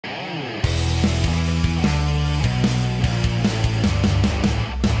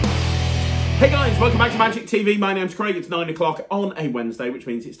welcome back to Magic TV. My name's Craig. It's 9 o'clock on a Wednesday, which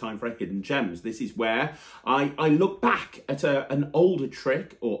means it's time for a Hidden Gems. This is where I look back at an older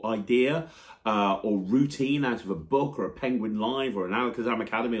trick or idea or routine out of a book or a Penguin Live or an Alakazam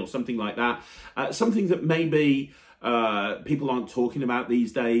Academy or something like that. Something that maybe people aren't talking about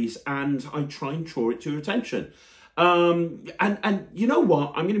these days, and I try and draw it to your attention. And you know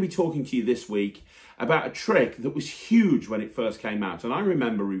what? I'm going to be talking to you this week about a trick that was huge when it first came out. And I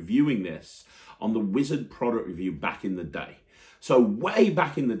remember reviewing this on the Wizard product review back in the day. So way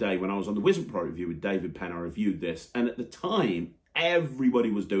back in the day when I was on the Wizard product review with David Penn, I reviewed this. And at the time, everybody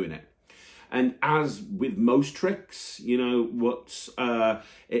was doing it. And as with most tricks, you know,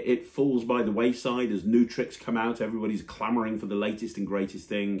 it falls by the wayside as new tricks come out. Everybody's clamoring for the latest and greatest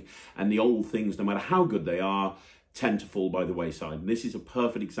thing. And the old things, no matter how good they are, tend to fall by the wayside. And this is a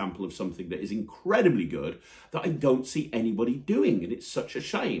perfect example of something that is incredibly good that I don't see anybody doing, and it's such a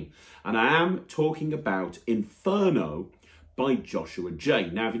shame. And I am talking about Inferno by Joshua J.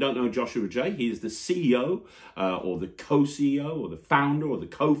 Now, if you don't know Joshua J, he is the CEO or the co-CEO or the founder or the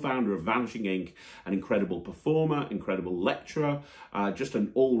co-founder of Vanishing Ink, an incredible performer, incredible lecturer, just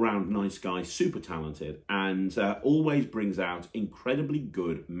an all-round nice guy, super talented, and always brings out incredibly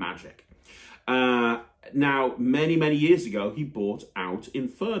good magic. Now, many years ago, he bought out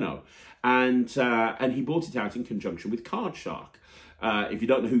Inferno, and he bought it out in conjunction with Card Shark. If you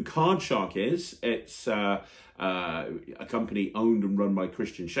don't know who Card Shark is, it's a company owned and run by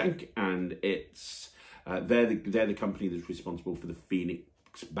Christian Schenk, and it's they're the company that's responsible for the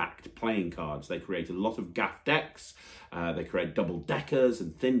Phoenix-backed playing cards. They create a lot of gaff decks. They create double-deckers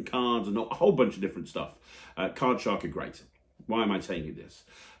and thin cards and a whole bunch of different stuff. Card Shark are great. Why am I saying you this?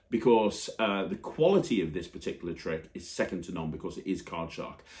 Because the quality of this particular trick is second to none, because it is Card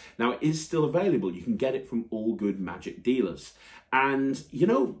Shark. Now, it is still available. You can get it from all good magic dealers. And, you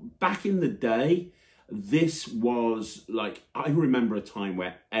know, back in the day, this was like, I remember a time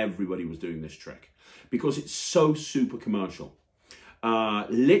where everybody was doing this trick because it's so super commercial.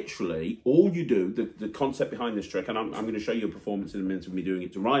 Literally, all you do, the concept behind this trick, and I'm going to show you a performance in a minute of me doing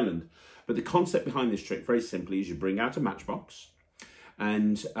it to Ryland, but the concept behind this trick, very simply, is you bring out a matchbox,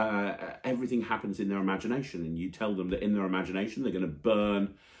 and everything happens in their imagination, and you tell them that in their imagination they're going to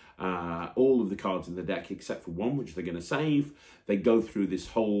burn all of the cards in the deck except for one, which they're going to save. They go through this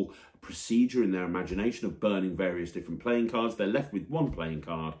whole procedure in their imagination of burning various different playing cards. They're left with one playing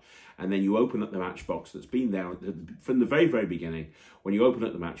card, and then you open up the matchbox that's been there from the very beginning. When you open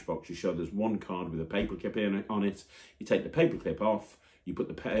up the matchbox, you show there's one card with a paperclip on it. You take the paperclip off, you put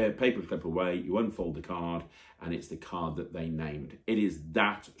the paperclip away, you unfold the card, and it's the card that they named. It is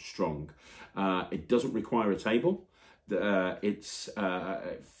that strong. It doesn't require a table. It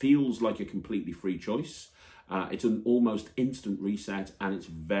feels like a completely free choice. It's an almost instant reset, and it's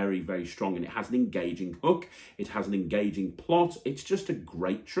very strong, and it has an engaging hook. It has an engaging plot. It's just a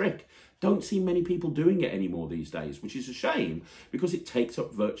great trick. Don't see many people doing it anymore these days, which is a shame because it takes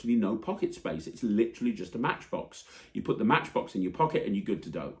up virtually no pocket space. It's literally just a matchbox. You put the matchbox in your pocket and you're good to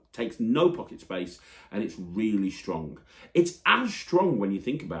go. It takes no pocket space, and it's really strong. It's as strong, when you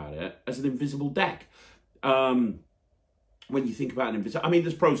think about it, as an invisible deck. When you think about an invisible, I mean,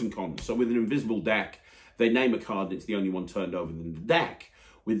 there's pros and cons. So with an invisible deck, they name a card and it's the only one turned over in the deck.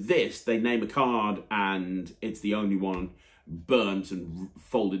 With this, they name a card and it's the only one burnt and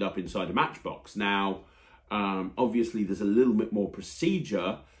folded up inside a matchbox. Now, obviously, there's a little bit more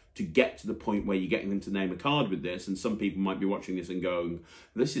procedure to get to the point where you're getting them to name a card with this, and some people might be watching this and going,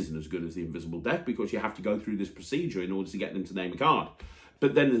 this isn't as good as the invisible deck, because you have to go through this procedure in order to get them to name a card.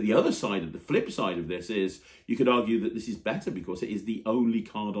 But then the other side, the flip side of this is, you could argue that this is better because it is the only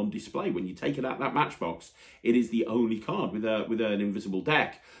card on display. When you take it out that matchbox, it is the only card. With an invisible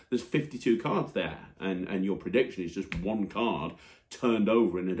deck, there's 52 cards there, and your prediction is just one card turned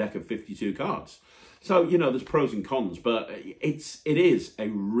over in a deck of 52 cards. So, you know, there's pros and cons, but it is a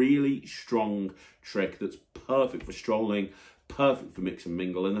really strong trick that's perfect for strolling, perfect for mix and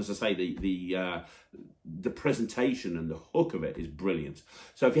mingle, and as I say, the presentation and the hook of it is brilliant.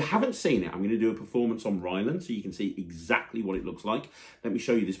 So if you haven't seen it, I'm going to do a performance on Ryland so you can see exactly what it looks like. Let me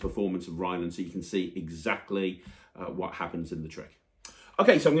show you this performance of Ryland so you can see exactly what happens in the trick.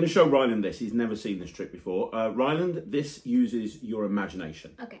 Okay, so I'm going to show Ryland this. He's never seen this trick before. Ryland, this uses your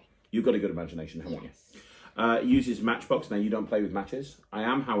imagination. Okay. You've got a good imagination, haven't you? Uses matchbox. Now, you don't play with matches. I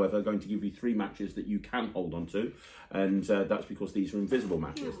am, however, going to give you 3 matches that you can hold on to, and that's because these are invisible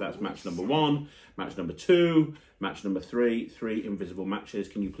matches. That's match number 1, match number 2, match number 3, 3 invisible matches.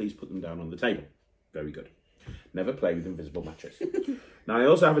 Can you please put them down on the table? Very good. Never play with invisible matches. Now, I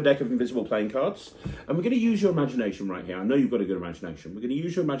also have a deck of invisible playing cards, and we're going to use your imagination right here. I know you've got a good imagination. We're going to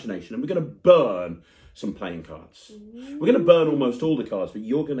use your imagination, and we're going to burn some playing cards. We're going to burn almost all the cards, but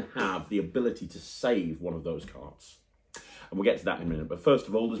you're going to have the ability to save one of those cards. And we'll get to that in a minute. But first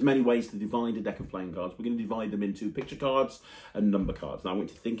of all, there's many ways to divide a deck of playing cards. We're going to divide them into picture cards and number cards. Now, I want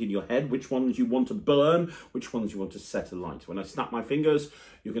you to think in your head which ones you want to burn, which ones you want to set alight. When I snap my fingers,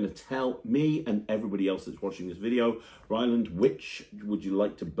 you're going to tell me and everybody else that's watching this video, Ryland, which would you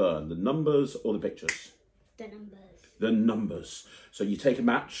like to burn, the numbers or the pictures? The numbers. The numbers. So you take a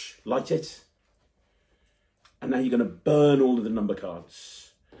match, light it, and now you're going to burn all of the number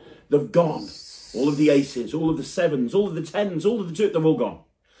cards. They've gone. All of the aces, all of the sevens, all of the tens, all of the two, they're all gone.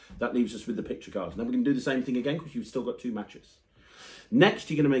 That leaves us with the picture cards. Now we're going to do the same thing again because you've still got 2 matches. Next,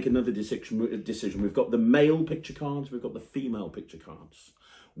 you're going to make another decision. We've got the male picture cards, we've got the female picture cards.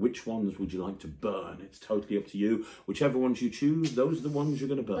 Which ones would you like to burn? It's totally up to you. Whichever ones you choose, those are the ones you're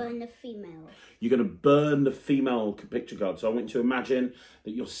going to burn. Burn the female. You're going to burn the female picture cards. So I want you to imagine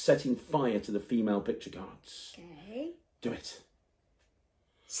that you're setting fire to the female picture cards. Okay. Do it.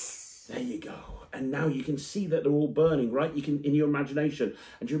 There you go. And now you can see that they're all burning, right? You can, in your imagination.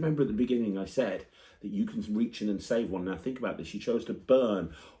 And do you remember at the beginning I said that you can reach in and save one? Now think about this. You chose to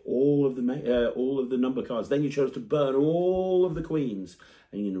burn all of the number cards. Then you chose to burn all of the queens.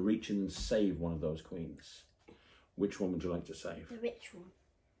 And you're going to reach in and save one of those queens. Which one would you like to save? The rich one.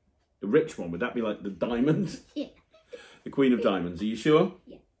 The rich one? Would that be like the diamond? Yeah. The Queen of Diamonds. Are you sure?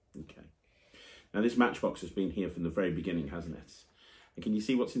 Yeah. Okay. Now this matchbox has been here from the very beginning, hasn't it? And can you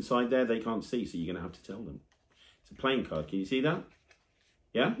see what's inside there? They can't see, so you're going to have to tell them. It's a playing card. Can you see that?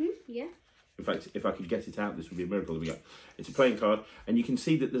 Yeah? Mm-hmm. Yeah. In fact, if I could get it out, this would be a miracle. There we go. It's a playing card. And you can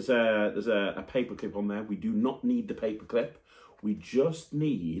see that there's a paper clip on there. We do not need the paper clip. We just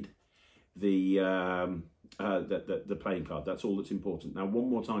need the playing card. That's all that's important. Now, one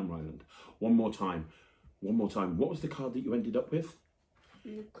more time, Ryland. One more time. One more time. What was the card that you ended up with?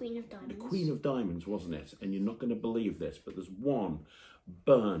 The Queen of Diamonds. The Queen of Diamonds, wasn't it? And you're not going to believe this, but there's one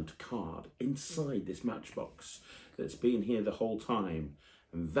burnt card inside this matchbox that's been here the whole time.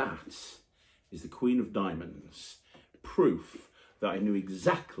 And that is the Queen of Diamonds. Proof that I knew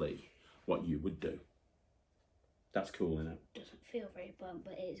exactly what you would do. That's cool, isn't it? Doesn't feel very burnt,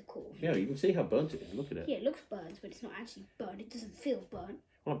 but it is cool. Yeah, you can see how burnt it is. Look at it. Yeah, it looks burnt, but it's not actually burnt. It doesn't feel burnt.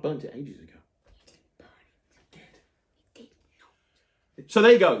 Well, I burnt it ages ago. You didn't burn it. I did. You did. So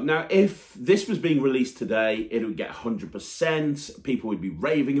there you go. Now, if this was being released today, it would get 100%. People would be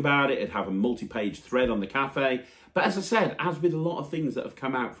raving about it. It'd have a multi-page thread on the cafe. But as I said, as with a lot of things that have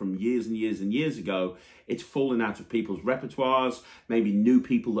come out from years and years and years ago, it's fallen out of people's repertoires. Maybe new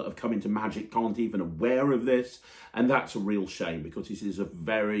people that have come into Magic aren't even aware of this. And that's a real shame because this is a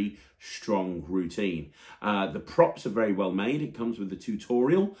very strong routine. The props are very well made. It comes with a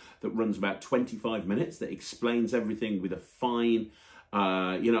tutorial that runs about 25 minutes that explains everything with a fine...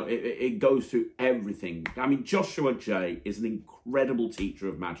 it goes through everything. I mean, Joshua J is an incredible teacher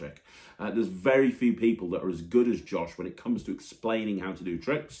of magic. There's very few people that are as good as Josh when it comes to explaining how to do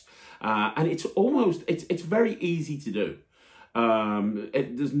tricks. And it's very easy to do.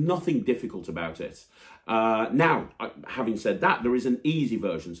 There's nothing difficult about it. Now, having said that, there is an easy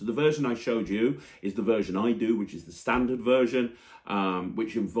version. So the version I showed you is the version I do, which is the standard version,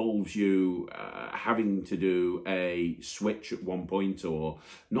 which involves you having to do a switch at one point, or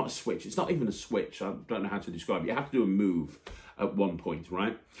not a switch. It's not even a switch. I don't know how to describe it. You have to do a move at one point,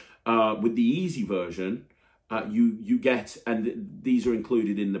 right? With the easy version, you get, and these are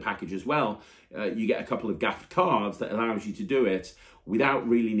included in the package as well, you get a couple of gaffed cards that allows you to do it without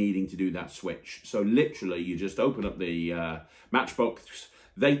really needing to do that switch. So literally, you just open up the matchbox,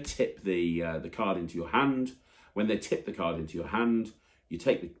 they tip the card into your hand. When they tip the card into your hand, you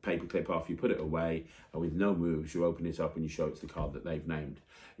take the paper clip off, you put it away, and with no moves, you open it up and you show it's the card that they've named.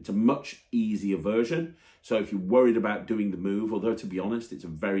 It's a much easier version. So if you're worried about doing the move, although to be honest, it's a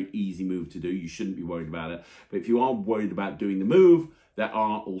very easy move to do, you shouldn't be worried about it. But if you are worried about doing the move, there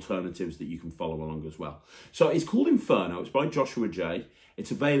are alternatives that you can follow along as well. So it's called Inferno. It's by Joshua J.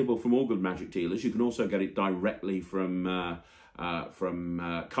 It's available from all good magic dealers. You can also get it directly from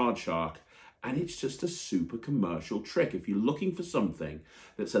Card Shark. And it's just a super commercial trick. If you're looking for something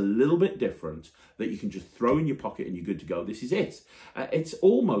that's a little bit different, that you can just throw in your pocket and you're good to go, this is it. It's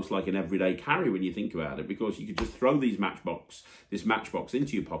almost like an everyday carry when you think about it, because you could just throw this matchbox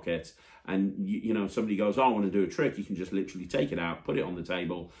into your pocket, and you know, somebody goes, oh, I want to do a trick. You can just literally take it out, put it on the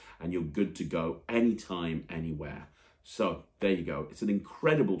table, and you're good to go anytime, anywhere. So there you go. It's an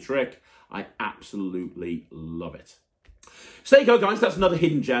incredible trick. I absolutely love it. So there you go, guys. That's another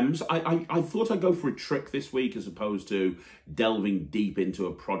Hidden Gems. I thought I'd go for a trick this week as opposed to delving deep into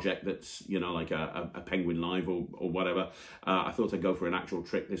a project that's, you know, like a Penguin Live or whatever. I thought I'd go for an actual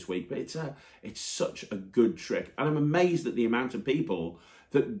trick this week, but it's such a good trick. And I'm amazed at the amount of people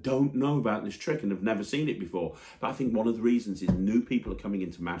that don't know about this trick and have never seen it before. But I think one of the reasons is new people are coming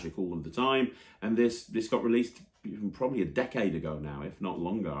into magic all of the time. And this got released probably a decade ago now, if not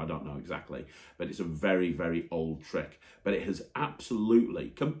longer. I don't know exactly. But it's a very, very old trick. But it has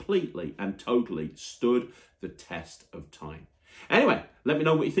absolutely, completely and totally stood the test of time. Anyway, let me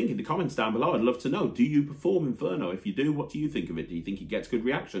know what you think in the comments down below. I'd love to know. Do you perform Inferno? If you do, what do you think of it? Do you think it gets good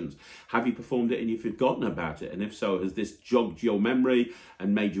reactions? Have you performed it and you've forgotten about it? And if so, has this jogged your memory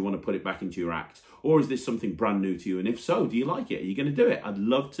and made you want to put it back into your act? Or is this something brand new to you? And if so, do you like it? Are you going to do it? I'd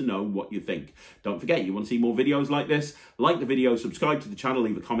love to know what you think. Don't forget, you want to see more videos like this? Like the video, subscribe to the channel,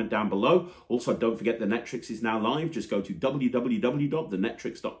 leave a comment down below. Also, don't forget the Netrix is now live. Just go to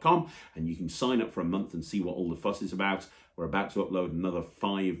www.thenetrix.com and you can sign up for a month and see what all the fuss is about. We're about to upload another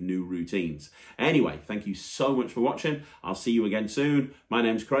 5 new routines. Anyway, thank you so much for watching. I'll see you again soon. My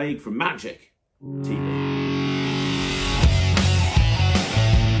name's Craig from Magic TV.